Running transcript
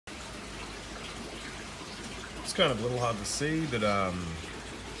It's kind of a little hard to see, but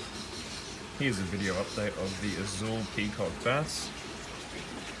here's a video update of the Azul peacock bass.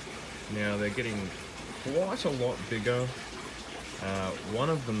 Now they're getting quite a lot bigger. One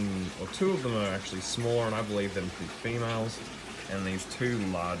of them, or two of them, are actually smaller, and I believe them to be females. And these two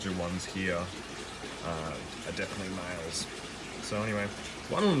larger ones here are definitely males. So anyway,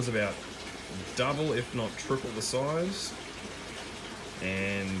 one of them is about double, if not triple the size.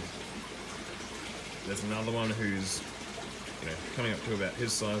 And there's another one who's, coming up to about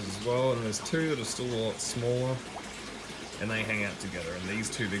his size as well. And there's two that are still a lot smaller, and they hang out together. And these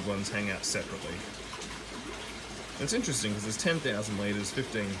two big ones hang out separately. It's interesting because there's 10,000 litres,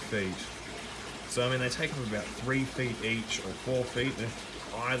 15 feet. So I mean, they take up about 3 feet each or 4 feet. And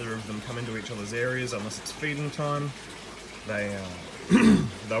if either of them come into each other's areas, unless it's feeding time,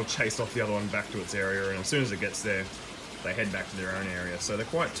 they'll chase off the other one back to its area, and as soon as it gets there, they head back to their own area. So they're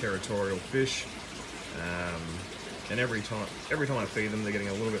quite territorial fish, and every time I feed them, they're getting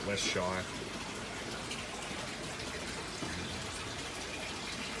a little bit less shy.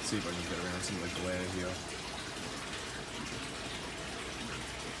 Let's see if I can get around some of the glare here.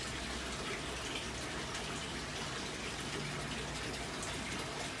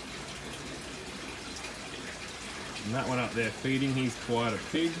 And that one up there feeding, he's quite a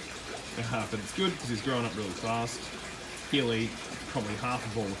pig, but it's good because he's growing up really fast. He'll eat probably half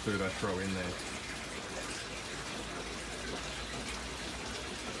of all the food I throw in there.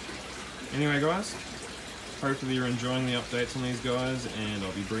 Anyway guys, hopefully you're enjoying the updates on these guys, and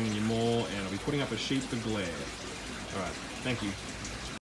I'll be bringing you more, and I'll be putting up a sheet for glare. Alright, thank you.